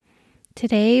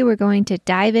Today, we're going to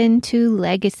dive into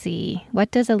legacy.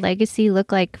 What does a legacy look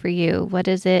like for you? What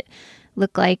does it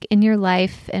look like in your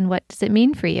life, and what does it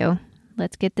mean for you?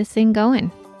 Let's get this thing going.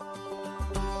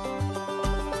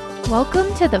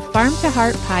 Welcome to the Farm to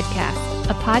Heart podcast,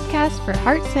 a podcast for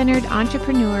heart-centered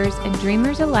entrepreneurs and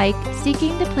dreamers alike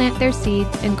seeking to plant their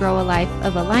seeds and grow a life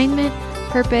of alignment,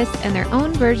 purpose, and their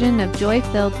own version of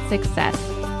joy-filled success.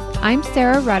 I'm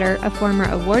Sarah Rutter, a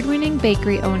former award-winning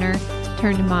bakery owner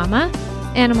turned mama,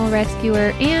 animal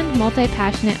rescuer, and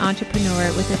multi-passionate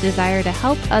entrepreneur with a desire to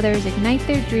help others ignite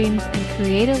their dreams and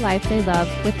create a life they love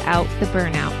without the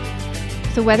burnout.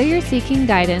 So whether you're seeking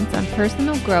guidance on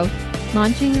personal growth,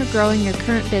 launching or growing your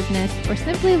current business, or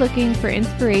simply looking for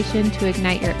inspiration to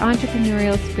ignite your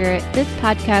entrepreneurial spirit, this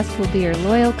podcast will be your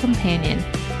loyal companion.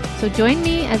 So join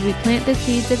me as we plant the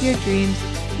seeds of your dreams,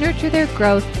 nurture their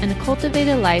growth, and cultivate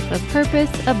a life of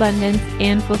purpose, abundance,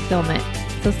 and fulfillment.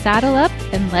 So saddle up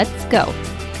and let's go.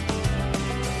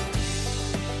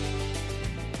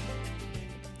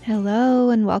 Hello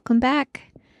and welcome back.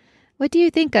 What do you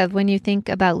think of when you think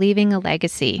about leaving a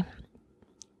legacy?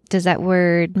 Does that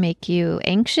word make you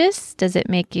anxious? Does it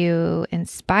make you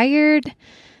inspired?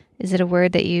 Is it a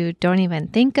word that you don't even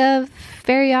think of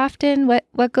very often?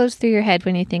 What goes through your head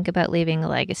when you think about leaving a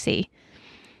legacy?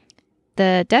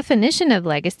 The definition of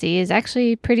legacy is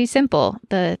actually pretty simple.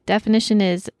 The definition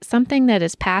is something that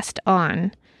is passed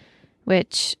on,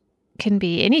 which can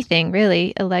be anything,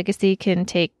 really. A legacy can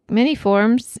take many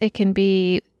forms. It can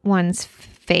be one's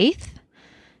faith.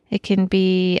 It can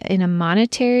be in a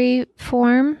monetary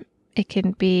form. It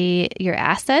can be your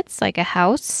assets, like a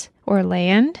house or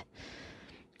land.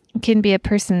 It can be a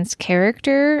person's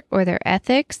character or their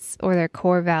ethics or their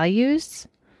core values.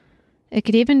 It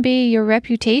could even be your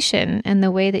reputation and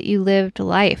the way that you lived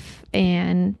life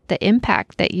and the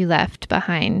impact that you left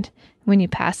behind when you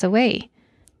pass away.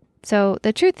 So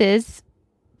the truth is,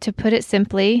 to put it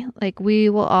simply, we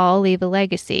will all leave a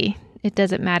legacy. It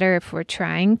doesn't matter if we're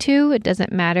trying to. It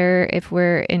doesn't matter if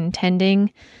we're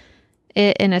intending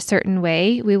it in a certain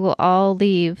way. We will all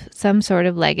leave some sort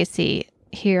of legacy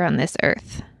here on this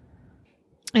earth.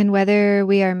 And whether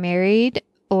we are married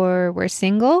or we're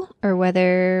single, or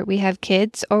whether we have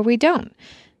kids or we don't,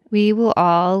 we will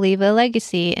all leave a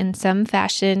legacy in some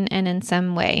fashion and in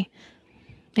some way.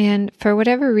 And for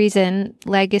whatever reason,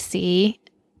 legacy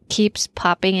keeps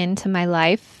popping into my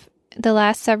life the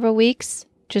last several weeks,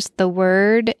 just the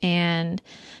word and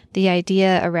the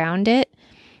idea around it.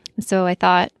 So I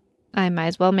thought I might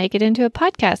as well make it into a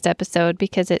podcast episode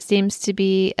because it seems to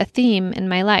be a theme in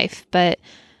my life. But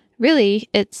really,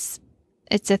 it's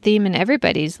a theme in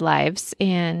everybody's lives,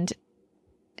 and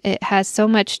it has so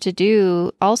much to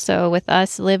do also with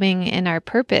us living in our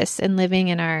purpose and living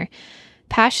in our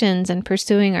passions and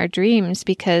pursuing our dreams,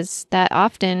 because that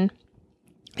often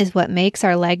is what makes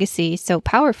our legacy so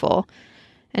powerful.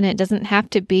 And it doesn't have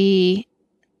to be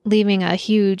leaving a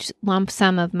huge lump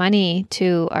sum of money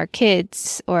to our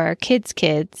kids or our kids'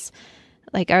 kids.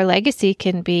 Our legacy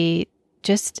can be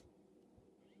just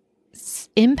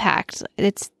impact.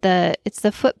 It's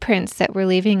the footprints that we're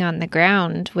leaving on the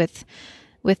ground with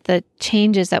the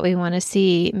changes that we want to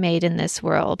see made in this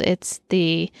world. It's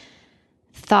the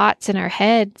thoughts in our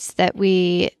heads that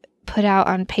we put out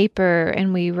on paper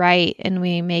and we write and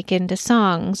we make into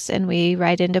songs and we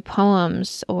write into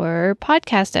poems or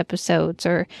podcast episodes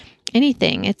or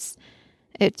anything. It's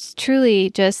truly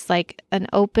just like an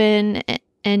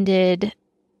open-ended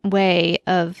way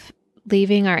of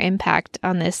leaving our impact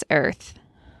on this earth.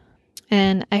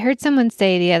 And I heard someone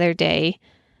say the other day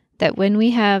that when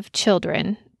we have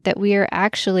children, that we are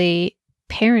actually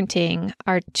parenting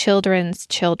our children's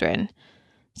children.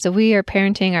 So we are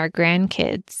parenting our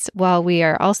grandkids while we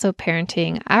are also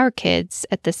parenting our kids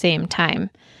at the same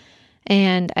time.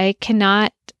 And I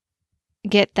cannot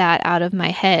get that out of my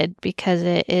head because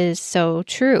it is so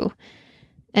true.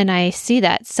 And I see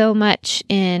that so much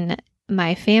in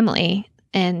my family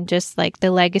and just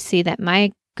the legacy that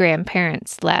my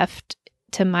grandparents left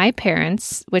to my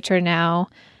parents, which are now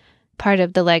part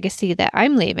of the legacy that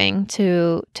I'm leaving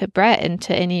to Brett and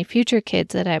to any future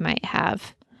kids that I might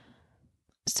have.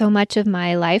 So much of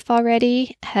my life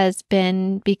already has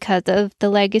been because of the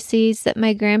legacies that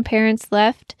my grandparents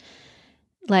left.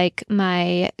 Like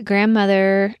my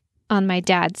grandmother on my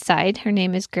dad's side, her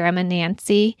name is Grandma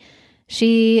Nancy.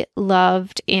 She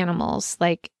loved animals,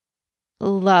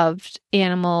 loved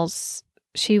animals.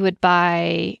 She would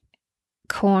buy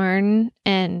corn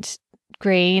and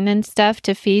grain and stuff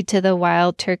to feed to the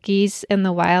wild turkeys and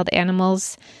the wild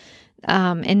animals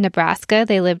in Nebraska.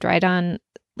 They lived right on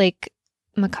Lake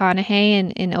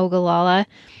McConaughey in Ogallala.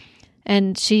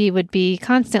 And she would be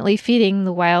constantly feeding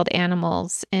the wild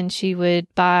animals, and she would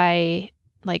buy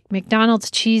like McDonald's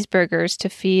cheeseburgers to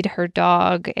feed her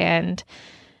dog, and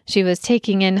she was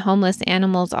taking in homeless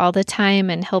animals all the time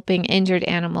and helping injured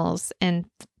animals. And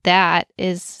that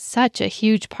is such a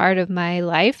huge part of my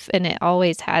life, and it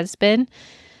always has been.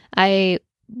 I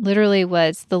literally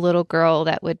was the little girl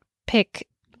that would pick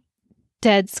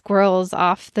dead squirrels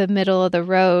off the middle of the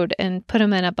road and put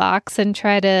them in a box and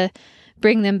try to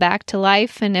bring them back to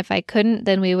life. And if I couldn't,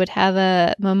 then we would have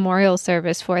a memorial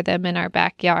service for them in our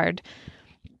backyard.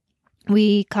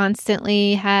 We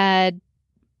constantly had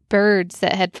birds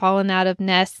that had fallen out of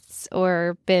nests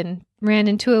or ran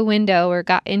into a window or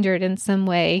got injured in some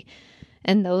way.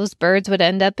 And those birds would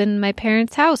end up in my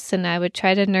parents' house, and I would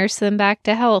try to nurse them back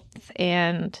to health.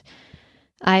 And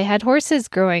I had horses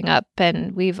growing up,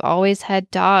 and we've always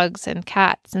had dogs and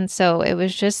cats. And so it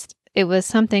was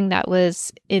something that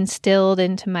was instilled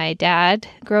into my dad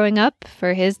growing up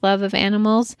for his love of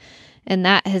animals. And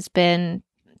that has been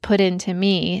put into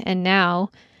me. And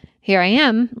now here I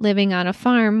am living on a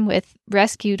farm with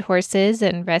rescued horses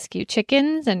and rescue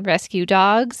chickens and rescue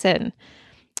dogs. And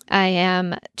I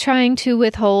am trying to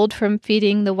withhold from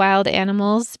feeding the wild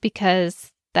animals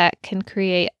because that can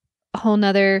create a whole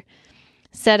nother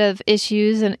set of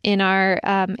issues in our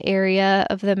area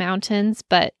of the mountains.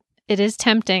 But it is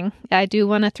tempting. I do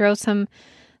want to throw some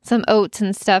oats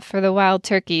and stuff for the wild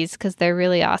turkeys because they're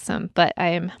really awesome, but I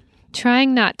am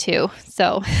trying not to.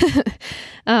 So,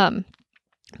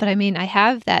 but I mean, I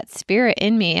have that spirit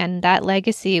in me, and that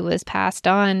legacy was passed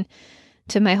on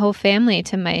to my whole family,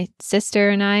 to my sister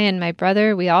and I and my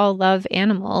brother. We all love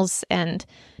animals, and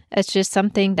it's just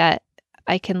something that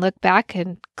I can look back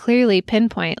and clearly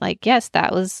pinpoint, like, yes,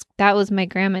 that was my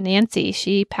Grandma Nancy.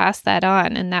 She passed that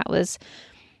on, and that was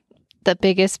the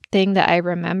biggest thing that I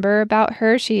remember about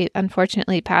her. She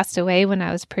unfortunately passed away when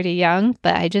I was pretty young,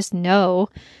 but I just know,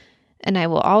 and I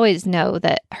will always know,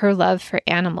 that her love for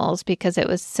animals, because it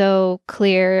was so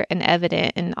clear and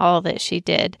evident in all that she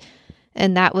did.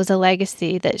 And that was a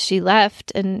legacy that she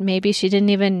left, and maybe she didn't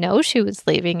even know she was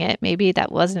leaving it. Maybe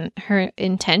that wasn't her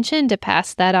intention to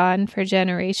pass that on for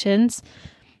generations,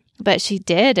 but she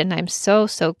did, and I'm so,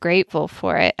 so grateful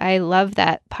for it. I love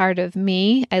that part of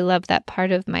me. I love that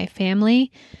part of my family,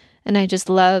 and I just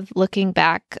love looking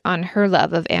back on her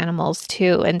love of animals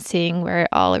too and seeing where it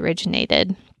all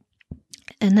originated.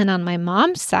 And then on my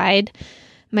mom's side,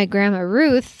 my Grandma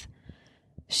Ruth,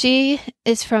 she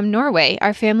is from Norway.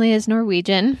 Our family is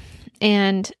Norwegian,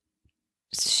 and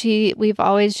we've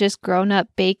always just grown up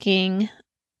baking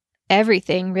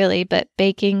everything, really, but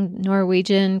baking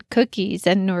Norwegian cookies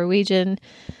and Norwegian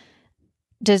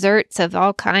desserts of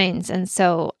all kinds. And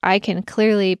so I can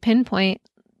clearly pinpoint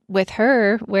with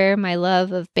her where my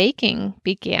love of baking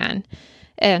began.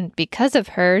 And because of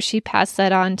her, she passed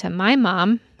that on to my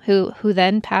mom, who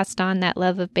then passed on that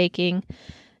love of baking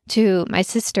to my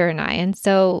sister and I. And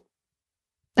so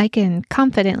I can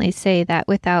confidently say that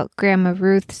without Grandma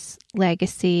Ruth's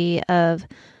legacy of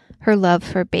her love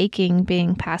for baking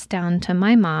being passed down to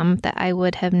my mom, that I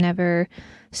would have never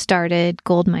started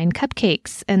Goldmine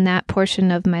Cupcakes, and that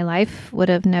portion of my life would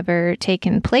have never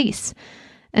taken place,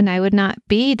 and I would not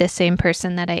be the same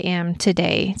person that I am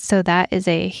today. So that is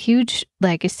a huge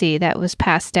legacy that was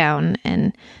passed down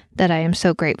and that I am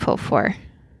so grateful for.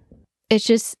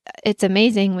 It's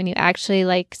amazing when you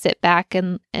actually sit back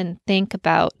and think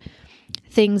about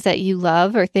things that you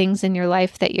love or things in your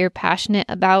life that you're passionate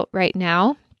about right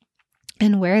now,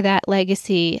 and where that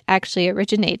legacy actually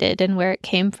originated and where it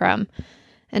came from.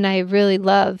 And I really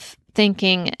love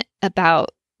thinking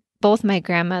about both my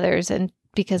grandmothers, and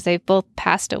because they've both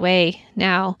passed away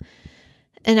now.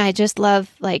 And I just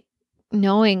love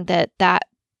knowing that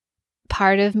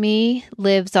part of me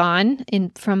lives on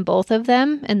from both of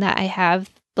them, and that I have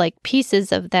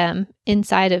pieces of them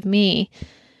inside of me,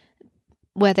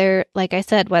 whether, like I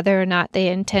said, whether or not they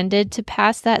intended to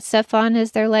pass that stuff on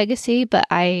as their legacy, but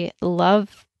I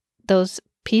love those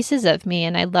pieces of me,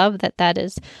 and I love that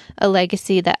is a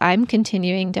legacy that I'm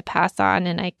continuing to pass on.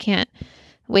 And I can't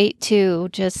wait to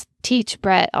just teach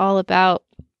Brett all about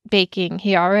baking.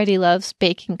 He already loves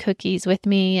baking cookies with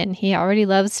me, and he already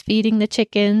loves feeding the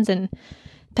chickens and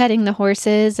petting the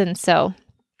horses. And so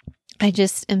I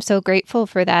just am so grateful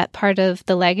for that part of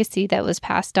the legacy that was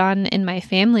passed on in my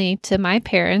family to my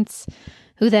parents,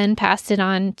 who then passed it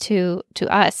on to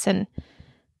us. And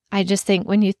I just think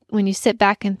when you sit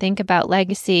back and think about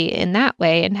legacy in that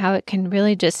way, and how it can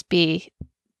really just be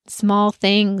small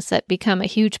things that become a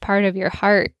huge part of your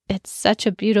heart, it's such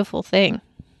a beautiful thing.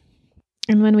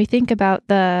 And when we think about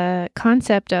the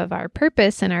concept of our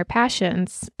purpose and our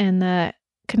passions, and the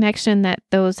connection that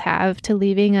those have to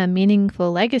leaving a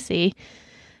meaningful legacy,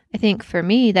 I think for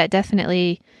me, that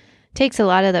definitely takes a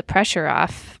lot of the pressure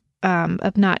off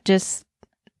of not just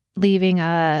leaving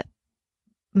a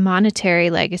monetary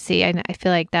legacy. I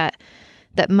feel like that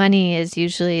money is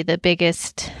usually the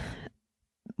biggest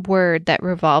word that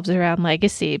revolves around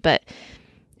legacy,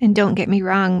 and don't get me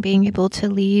wrong, being able to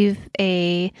leave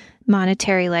a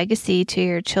monetary legacy to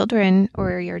your children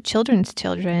or your children's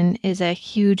children is a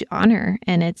huge honor,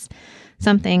 and it's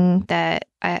something that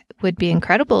would be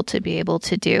incredible to be able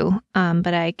to do.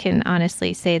 But I can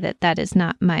honestly say that is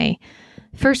not my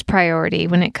first priority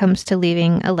when it comes to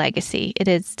leaving a legacy. It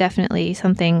is definitely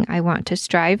something I want to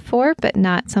strive for, but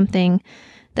not something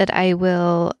that I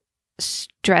will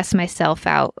stress myself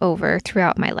out over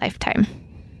throughout my lifetime.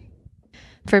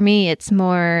 For me, it's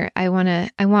more, I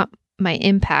want my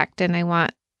impact, and I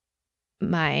want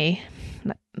my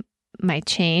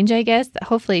change, I guess,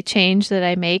 hopefully change that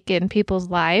I make in people's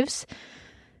lives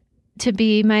to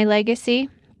be my legacy,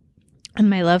 and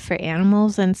my love for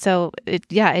animals. And so it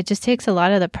just takes a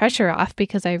lot of the pressure off,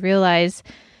 because I realize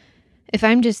if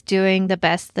I'm just doing the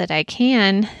best that I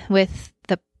can with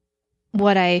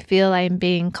what I feel I'm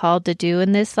being called to do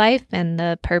in this life and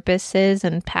the purposes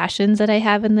and passions that I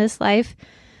have in this life,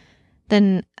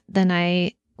 then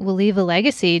I will leave a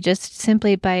legacy just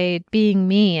simply by being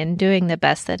me and doing the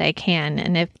best that I can.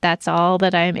 And if that's all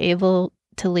that I'm able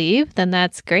to leave, then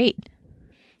that's great.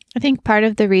 I think part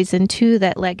of the reason too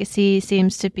that legacy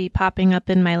seems to be popping up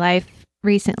in my life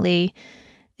recently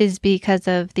is because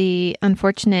of the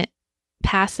unfortunate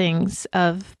passings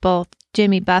of both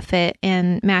Jimmy Buffett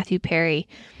and Matthew Perry.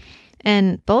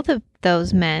 And both of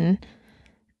those men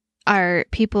are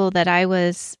people that I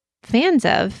was fans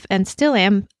of and still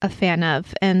am a fan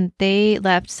of. And they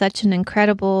left such an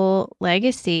incredible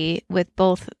legacy with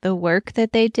both the work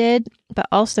that they did, but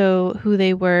also who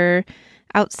they were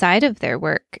outside of their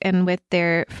work and with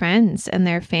their friends and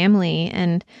their family,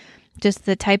 and just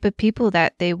the type of people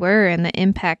that they were and the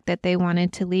impact that they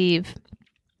wanted to leave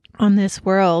on this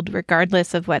world,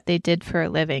 regardless of what they did for a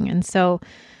living. And so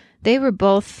they were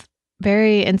both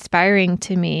very inspiring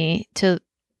to me, to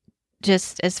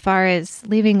just as far as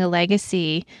leaving a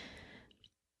legacy,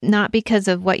 not because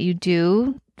of what you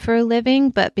do for a living,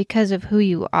 but because of who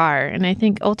you are. And I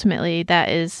think ultimately that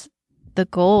is the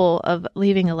goal of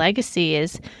leaving a legacy,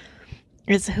 is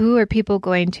who are people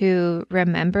going to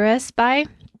remember us by?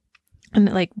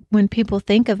 And like, when people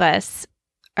think of us,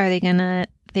 are they going to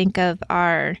think of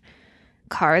our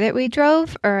car that we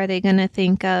drove, or are they going to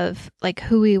think of like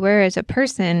who we were as a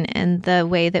person and the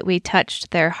way that we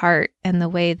touched their heart and the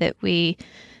way that we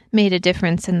made a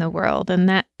difference in the world? And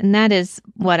that is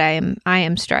what I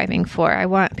am striving for. I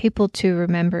want people to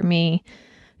remember me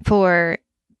for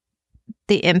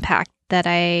the impact that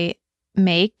I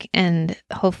make, and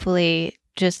hopefully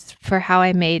just for how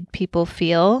I made people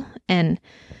feel, and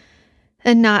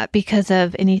not because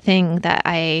of anything that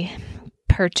I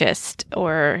purchased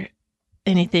or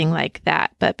anything like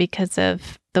that, but because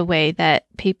of the way that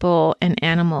people and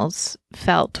animals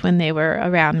felt when they were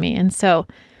around me. And so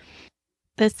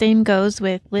the same goes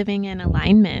with living in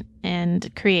alignment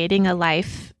and creating a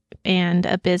life and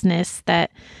a business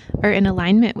that are in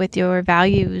alignment with your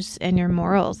values and your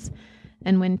morals.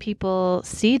 And when people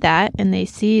see that, and they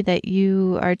see that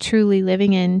you are truly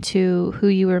living into who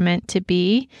you were meant to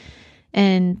be,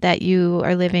 and that you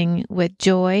are living with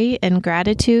joy and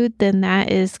gratitude, then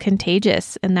that is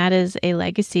contagious. And that is a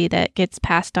legacy that gets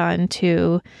passed on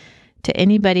to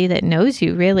anybody that knows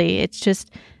you, really.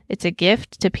 It's a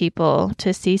gift to people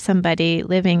to see somebody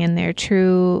living in their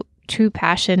true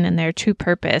passion and their true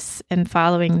purpose and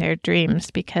following their dreams,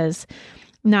 because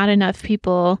not enough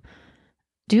people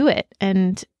do it.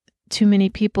 And too many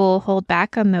people hold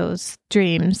back on those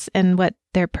dreams and what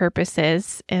their purpose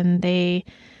is. And they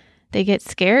get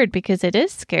scared, because it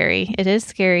is scary. It is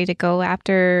scary to go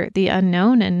after the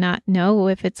unknown and not know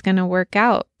if it's going to work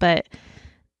out. But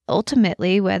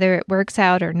ultimately, whether it works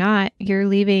out or not, you're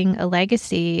leaving a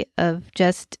legacy of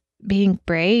just being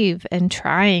brave and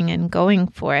trying and going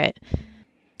for it.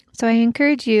 So I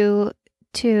encourage you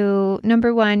to,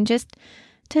 number one, just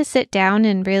to sit down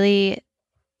and really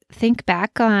think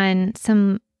back on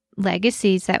some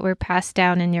legacies that were passed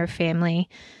down in your family.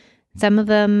 Some of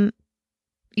them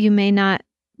you may not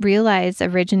realize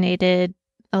originated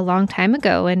a long time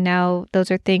ago, and now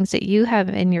those are things that you have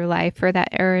in your life or that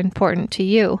are important to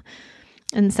you.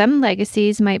 And some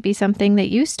legacies might be something that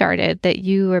you started that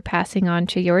you are passing on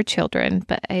to your children.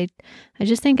 But I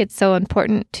just think it's so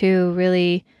important to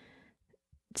really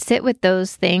sit with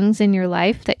those things in your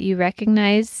life that you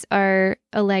recognize are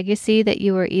a legacy that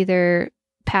you were either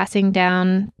passing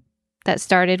down that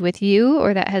started with you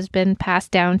or that has been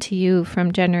passed down to you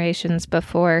from generations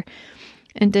before.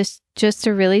 And just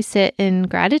to really sit in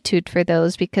gratitude for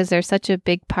those, because they're such a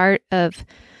big part of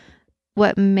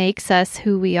what makes us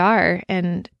who we are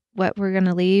and what we're going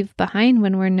to leave behind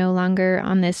when we're no longer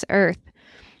on this earth.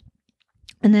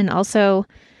 And then also,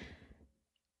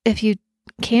 if you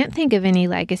can't think of any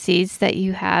legacies that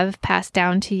you have passed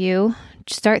down to you,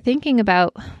 start thinking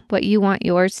about what you want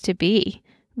yours to be.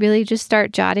 Really just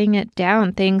start jotting it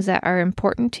down, things that are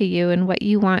important to you and what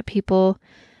you want people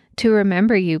to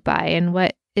remember you by, and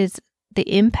what is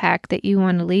the impact that you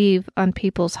want to leave on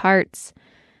people's hearts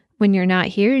when you're not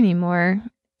here anymore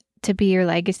to be your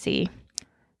legacy.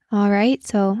 All right,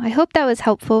 so I hope that was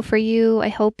helpful for you. I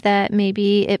hope that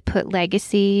maybe it put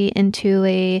legacy into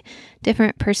a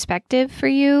different perspective for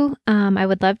you. I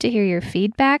would love to hear your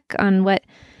feedback on what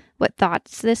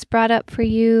thoughts this brought up for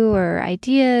you, or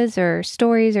ideas or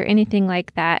stories or anything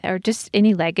like that, or just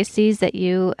any legacies that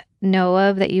you know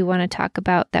of that you want to talk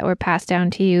about that were passed down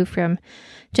to you from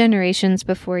generations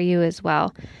before you as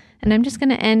well. And I'm just going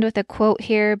to end with a quote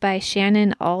here by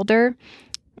Shannon Alder.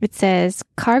 It says,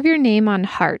 "Carve your name on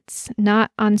hearts,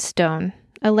 not on stone.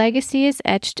 A legacy is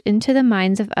etched into the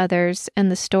minds of others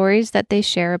and the stories that they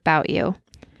share about you."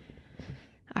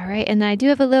 All right, and I do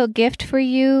have a little gift for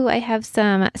you. I have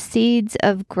some Seeds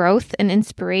of Growth and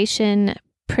Inspiration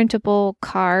printable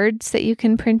cards that you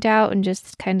can print out and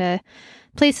just kind of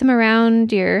place them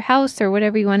around your house or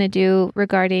whatever you want to do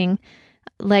regarding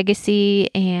legacy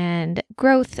and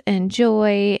growth and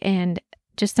joy, and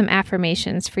just some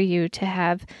affirmations for you to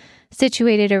have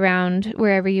situated around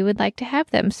wherever you would like to have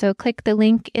them. So click the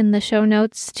link in the show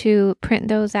notes to print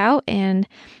those out, and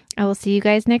I will see you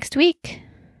guys next week.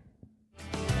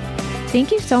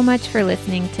 Thank you so much for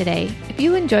listening today. If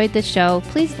you enjoyed the show,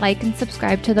 please like and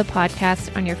subscribe to the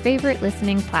podcast on your favorite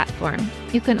listening platform.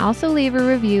 You can also leave a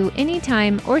review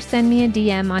anytime or send me a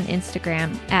DM on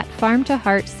Instagram at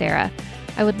FarmToHeartSarah.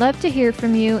 I would love to hear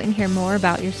from you and hear more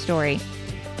about your story.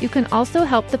 You can also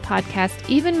help the podcast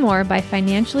even more by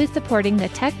financially supporting the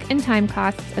tech and time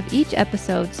costs of each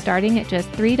episode, starting at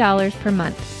just $3 per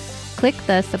month. Click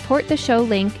the Support the Show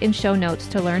link in show notes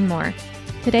to learn more.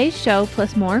 Today's show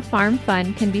plus more farm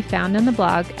fun can be found on the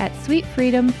blog at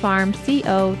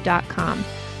sweetfreedomfarmco.com.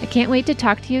 I can't wait to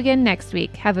talk to you again next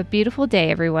week. Have a beautiful day,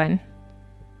 everyone.